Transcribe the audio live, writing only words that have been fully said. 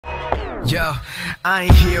Yo, I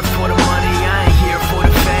ain't here for the money, I ain't here for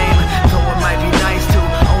the fame. Though it might be nice to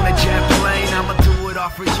own a jet plane, I'ma do it all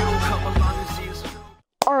for you. Come along and see it's true.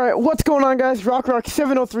 Alright, what's going on, guys?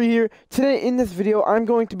 Rock703 here. Today in this video, I'm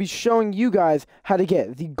going to be showing you guys how to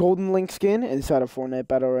get the golden link skin inside of Fortnite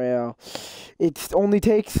Battle Royale. It only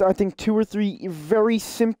takes, I think, 2 or 3 very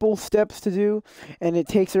simple steps to do, and it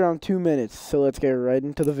takes around 2 minutes. So let's get right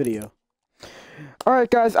into the video. Alright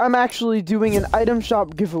guys, I'm actually doing an item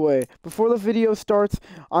shop giveaway. Before the video starts,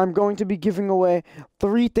 I'm going to be giving away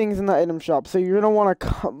 3 things in the item shop. So you're going to want to,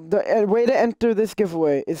 the way to enter this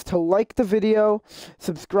giveaway is to like the video,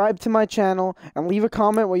 subscribe to my channel, and leave a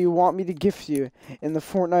comment what you want me to gift you in the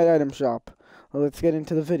Fortnite item shop. Well, let's get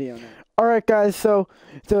into the video now. Alright guys, so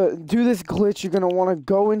to do this glitch, you're going to want to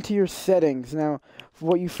go into your settings. Now,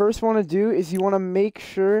 what you first want to do is you want to make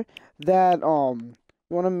sure that,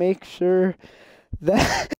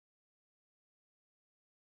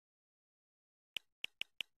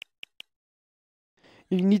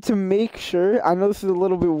 you need to make sure, I know this is a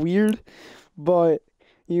little bit weird, but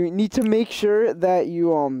you need to make sure that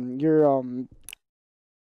you,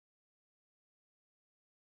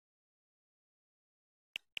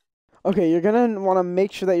 okay, you're gonna want to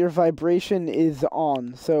make sure that your vibration is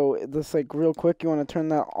on. So, just like real quick, you want to turn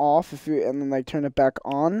that off and then like turn it back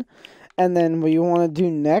on. And then what you want to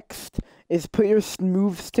do next is put your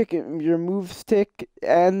move stick and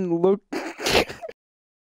look.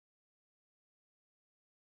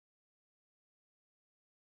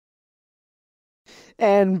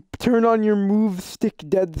 And turn on your move stick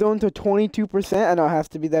dead zone to 22%. I know it has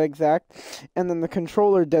to be that exact. And then the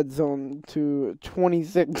controller dead zone to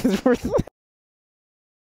 26%.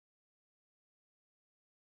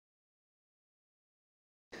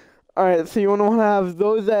 Alright, so you want to have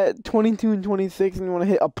those at 22 and 26, and you want to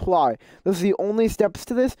hit apply. Those are the only steps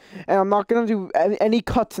to this, and I'm not going to do any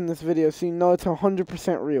cuts in this video, so you know it's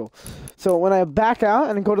 100% real. So when I back out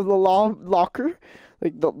and go to the locker,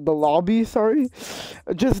 like the lobby, sorry,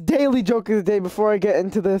 just daily joke of the day before I get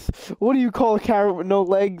into this, what do you call a carrot with no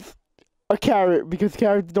legs? A carrot, because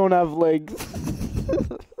carrots don't have legs.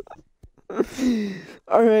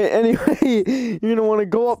 Alright, anyway, you're going to want to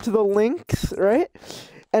go up to the links, right?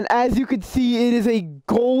 And as you can see, it is a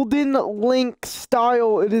golden link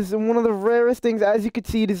style. It is one of the rarest things. As you can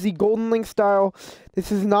see, it is the golden link style.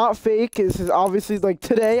 This is not fake. This is obviously like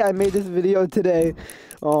today. I made this video today.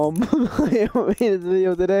 I made this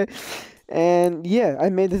video today. And yeah, I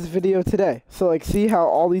made this video today. So like, see how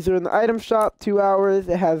all these are in the item shop. 2 hours.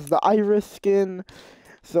 It has the iris skin.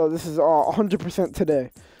 So this is all 100%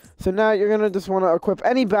 today. So now you're going to just want to equip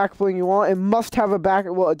any back bling you want. It must have a back,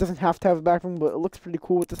 well, it doesn't have to have a back bling, but it looks pretty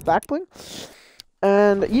cool with this back bling.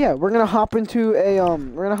 And yeah, we're going to hop into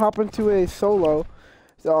a solo.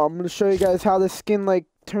 So I'm going to show you guys how this skin like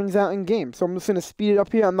turns out in game. So I'm just going to speed it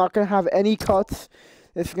up here. I'm not going to have any cuts.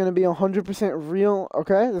 It's going to be 100% real,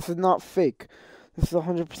 okay? This is not fake. This is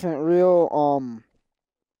 100% real.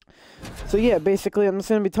 So yeah, basically I'm just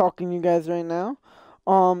going to be talking to you guys right now.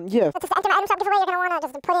 Yeah. To enter my item shop giveaway, you're going to want to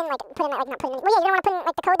just put in, not put in, well, yeah, you're going to want to put in,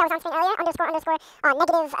 like, the code that was on screen earlier, __, -000, it's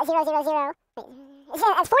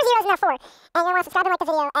 4 zeros, not 4, and you're going to want to subscribe and like the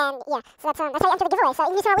video, and yeah, so that's how you enter the giveaway. So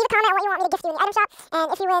you just want to leave a comment on what you want me to gift you in the item shop,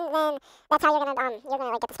 and if you win, then that's how you're going to, like,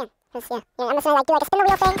 get the skin, because, yeah, I'm just going to, like, do, like, a spin the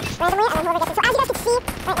wheel thing, randomly, and then whoever gets it. So as you guys can see,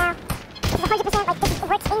 right now, this is 100%, like, this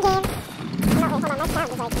works in-game. No, wait, hold on, my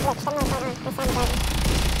sound is, like, glitched, I don't know what's going on, my sound is, like,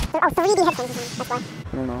 oh, 3D headphones, that's why. I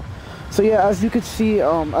don't know. So yeah, as you could see,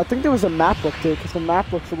 I think there was a map update because the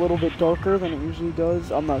map looks a little bit darker than it usually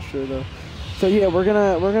does. I'm not sure though. So yeah, we're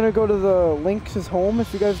gonna go to the LYNX's home.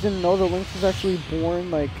 If you guys didn't know, the LYNX was actually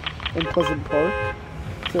born like in Pleasant Park.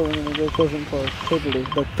 So we're gonna go Pleasant Park. Totally,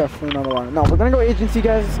 that's definitely not a lie. No, we're gonna go agency,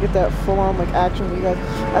 guys. Let's get that full-on like action with you guys.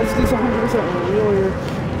 As it's 100% real here.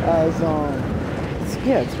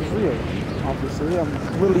 Yeah, it's real. Obviously, I'm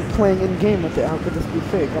literally playing in game with it. How could this be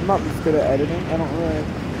fake? I'm not this good at editing.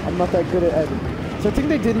 I'm not that good at editing. So I think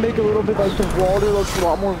they did make a little bit, like, the water looks a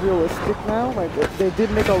lot more realistic now. Like, they did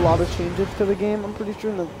make a lot of changes to the game, I'm pretty sure,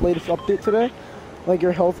 in the latest update today. Like,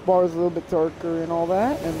 your health bar is a little bit darker and all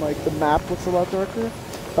that, and, like, the map looks a lot darker.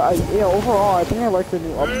 But, yeah, overall, I think I like the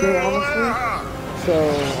new update, honestly. So,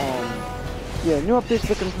 yeah, new update's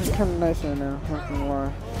looking kind of nice right now, not gonna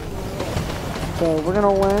lie. So, we're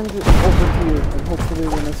gonna land over here, and hopefully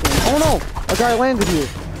we're gonna see him. Oh, no! A guy landed here!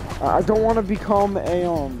 I don't want to become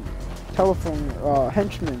a telephone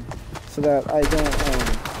henchman, so that I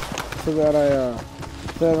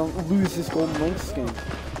don't lose this golden link skin.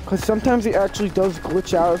 Because sometimes it actually does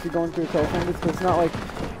glitch out if you're going through a telephone booth, because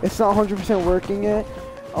it's not 100% working yet.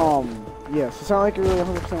 Yeah, so it's not like you're really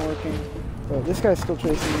 100% working. But this guy's still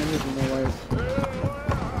chasing me. He has no life.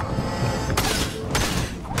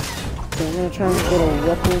 So I'm gonna try and get a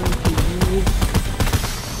weapon to use.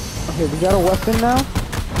 Okay, we got a weapon now.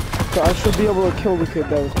 So I should be able to kill the kid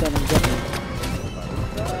that was trying to get me.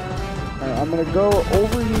 Alright, I'm gonna go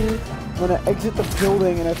over here. I'm gonna exit the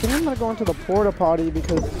building, and I think I'm gonna go into the porta potty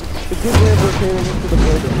because the good way of rotating into the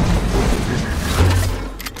building.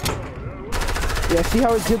 Yeah, see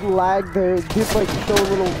how it did lag there? It did like show a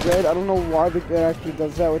little red. I don't know why it actually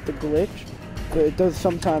does that with the glitch, but it does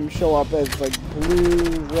sometimes show up as like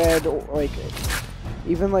blue, red, or like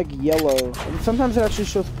even like yellow. And sometimes it actually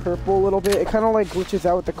shows purple a little bit. It kind of like glitches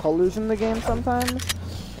out with the colors in the game sometimes,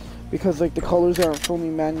 because like the colors aren't fully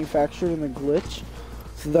manufactured in the glitch.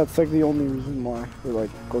 So that's like the only reason why it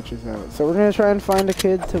like glitches out. So we're gonna try and find a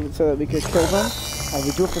kid so that we could kill them.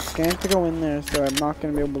 We do have to scan to go in there, so I'm not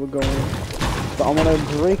gonna be able to go in. But I'm gonna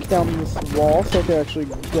break down this wall so I can actually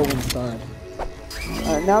go inside.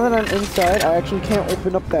 Now that I'm inside, I actually can't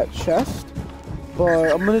open up that chest.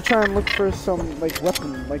 But I'm gonna try and look for some like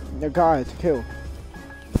weapon, like a guy to kill,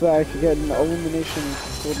 so that I can get an elimination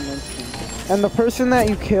golden link skin. And the person that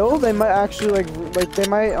you kill, they might actually like they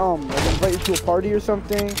might like invite you to a party or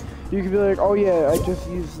something. You could be like, oh yeah, I just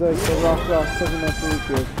used like the Rock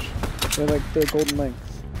 703 glitch. They're like the golden links.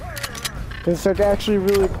 Cause it's like actually a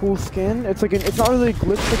really cool skin. It's like it's not really a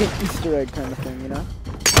glitch, it's like an Easter egg kind of thing, you know?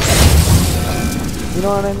 You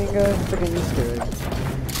know what I mean, guys? It's like an Easter egg.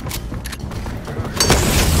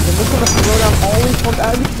 I'm just gonna throw down all these ones.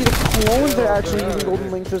 As you can see, the clones are actually using golden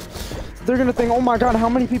links. They're gonna think, oh my god, how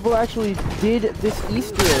many people actually did this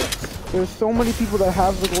Easter egg? There's so many people that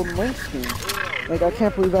have the golden link skin. Like, I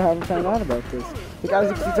can't believe I haven't found out about this. Like, as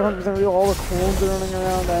you can see, it's 100% real. All the clones are running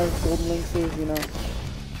around as golden links is, you know?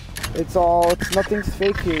 Nothing's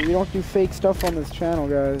fake here. We don't do fake stuff on this channel,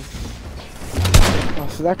 guys. Oh,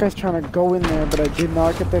 so that guy's trying to go in there, but I did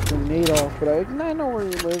not get that grenade off. But I know where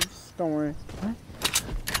he lives. Don't worry. What?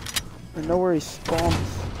 I know where he spawns.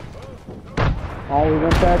 Oh, we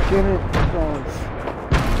went back in it. Spawns.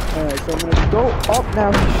 Alright, so I'm gonna go up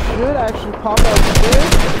now. He should actually pop out there.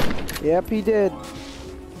 Yep, he did.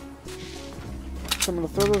 So I'm gonna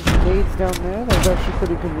throw those grenades down there. Those are actually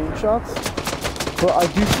pretty good name shots. But I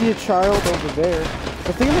do see a child over there.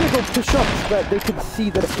 I think I'm gonna go push up so that they can see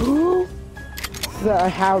that so that I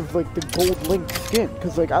have like the gold link skin.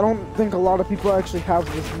 Cause like I don't think a lot of people actually have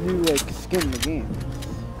this new like skin in the game.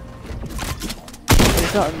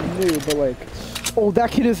 It's not new, but like, oh,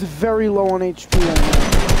 that kid is very low on HP right now.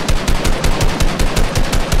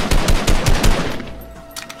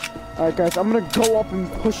 Alright guys, I'm gonna go up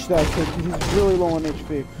and push that kid because he's really low on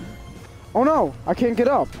HP. Oh no, I can't get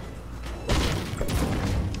up.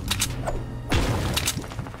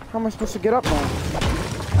 How am I supposed to get up now?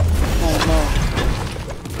 Oh no.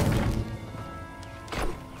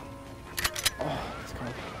 Oh, let's go.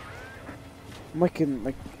 I'm like in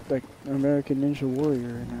like an American Ninja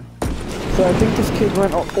Warrior right now. So I think this kid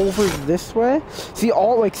went over this way. See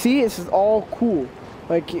see, this is all cool.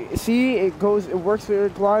 Like, see, it works with your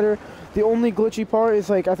glider. The only glitchy part is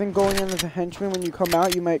like, I think going in as a henchman, when you come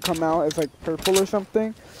out, you might come out as like purple or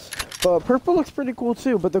something. But purple looks pretty cool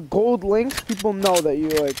too, but the gold links, people know that you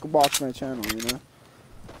like watch my channel, you know?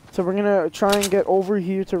 So we're gonna try and get over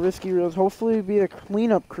here to Risky Reels, hopefully be a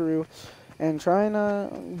cleanup crew, and try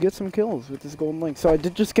and get some kills with this golden link. So I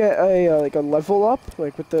did just get a like a level up,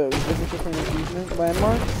 like with the different achievement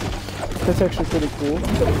landmarks. That's actually pretty cool.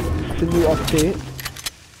 The new update.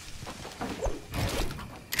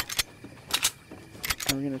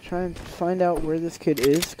 And we're gonna try and find out where this kid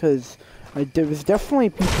is, cause there was definitely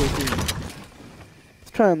people here.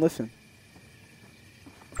 Let's try and listen.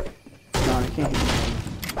 No, I can't hear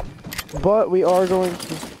you. But we are going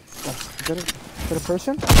to... Oh, is that a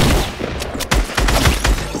person?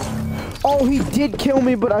 Oh, he did kill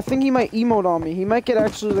me, but I think he might emote on me. He might get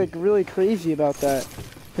actually, like, really crazy about that.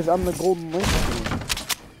 Because I'm the golden link.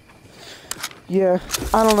 Yeah,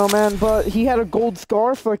 I don't know, man. But he had a gold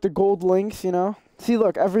scarf, like the gold links, you know? See,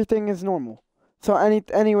 look, everything is normal. So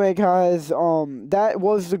anyway, guys, that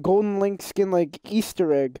was the golden link skin, like,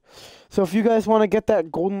 Easter egg. So if you guys want to get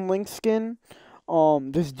that golden link skin,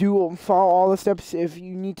 just follow all the steps. If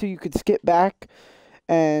you need to, you could skip back.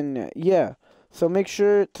 And, yeah. So make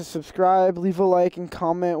sure to subscribe, leave a like, and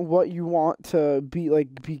comment what you want to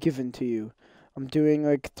be given to you. I'm doing,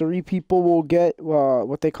 like, 3 people will get,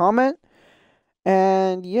 what they comment.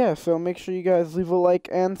 And, yeah, so make sure you guys leave a like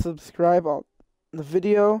and subscribe on the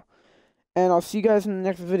video. And I'll see you guys in the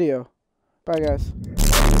next video. Bye, guys.